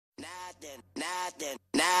Nothing.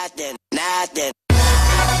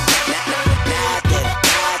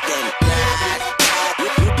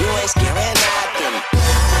 You ain't scaring nothing.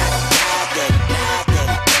 You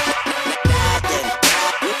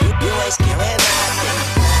ain't scaring nothing.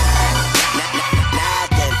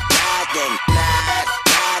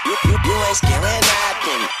 You ain't scaring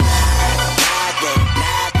nothing.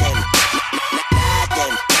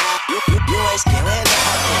 You ain't scaring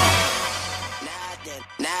nothing.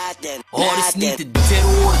 Artists need to dead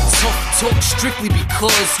or the tough talk strictly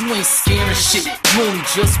because you ain't scaring shit. You only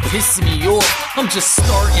just pissing me off. I'm just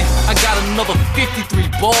starting. I got another 53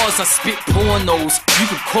 bars. I spit pornos. You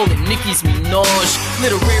could call it Nicki's Minaj.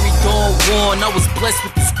 Literary Dawn One. I was blessed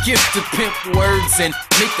with this gift to pimp words and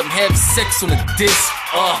make them have sex on a disc.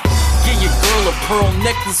 Get your girl a pearl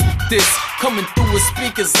necklace with this. Coming through with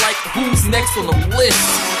speakers like who's next on the list.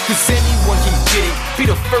 Cause anyone can get it. Be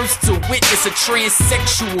the first to witness a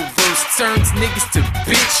transsexual verse turns niggas to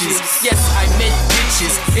bitches. Yes, I meant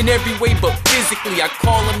bitches in every way but physically. I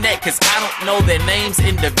call them that cause I don't know their names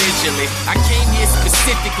individually. I came here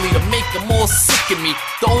specifically to make them all sick of me.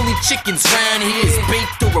 The only chickens round here is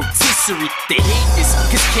baked or rotisserie. They hate this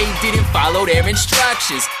cause K didn't follow their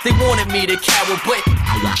instructions. They wanted me to cower but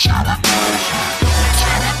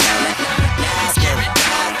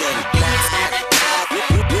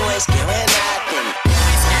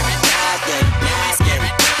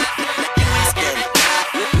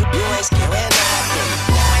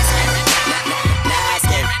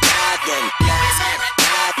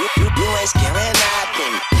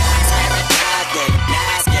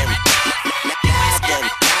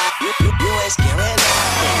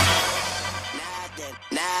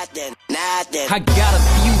I got a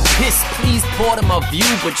few piss, please pardon my view.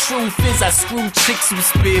 But truth is I screw chicks who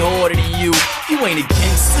spit harder than you. You ain't a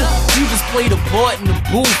gangster, you just played a part in the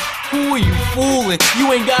booth. Who are you fooling?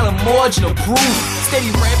 You ain't got a margin of proof. Steady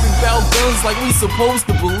rapping about guns like we supposed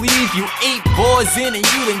to believe. You 8 bars in and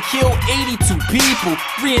you done killed 82 people.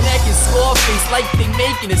 Reenacting Scarface like they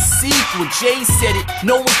making a sequel. Jay said it,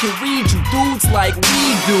 no one can read you dudes like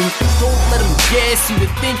we do. Don't let them gas you to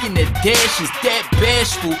thinking that Dash is that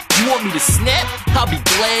bashful. You want me to snap? I'll be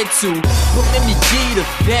glad to. But let me give you the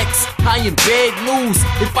facts. I am bad news.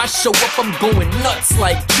 If I show up I'm going nuts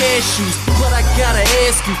like cashews. But I gotta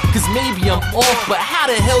ask you, cause maybe I'm off, but how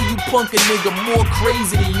the hell you punk a nigga more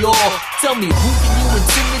crazy than y'all? Tell me, who can you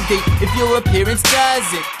intimidate if your appearance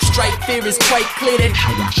doesn't? Strike fear is quite clear that you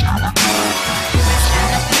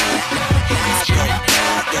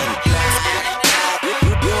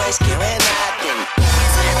ain't scaring nothing. You ain't scaring nothing.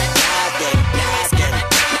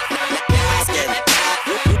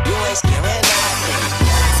 You ain't scaring nothing.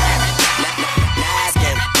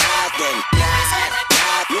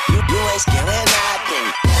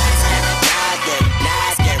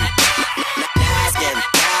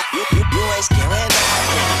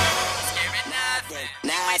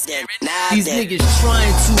 These niggas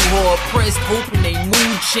trying too hard, pressed, hoping they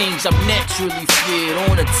mood change. I'm naturally fit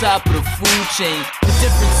on the top of the food chain. The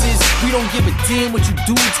difference is we don't give a damn what you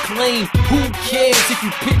dudes claim. Who cares if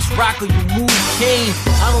you pitch rock or you move cane?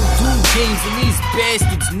 I don't do games and these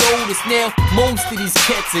bastards know this now. Most of these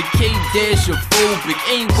cats are K-phobic.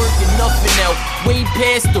 Ain't working nothing out, way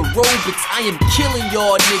past aerobics. I am killing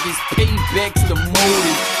y'all niggas, payback's the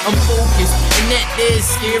motive. I'm focused and that is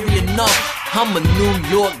scary enough. I'm a New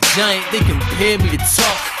York giant, they compare me to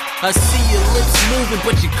Tuck. I see your lips moving,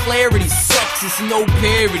 but your clarity sucks. It's no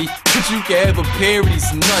parody, but you can have a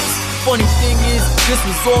parody's nuts. Funny thing is, this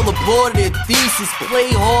was all a part of their thesis.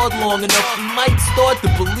 Play hard long enough, we might start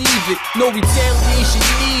to believe it. No retaliation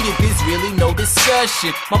needed, there's really no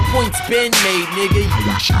discussion. My point's been made, nigga.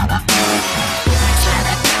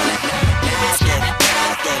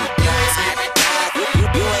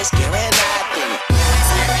 You ain't scaring nothing.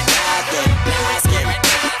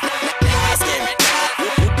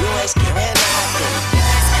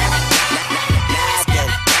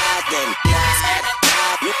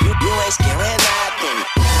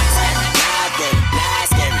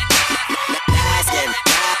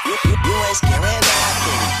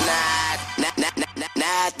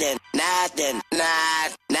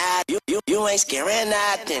 You ain't scaring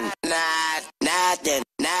nothing.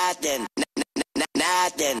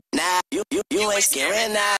 Nothing. You ain't scaring nothing.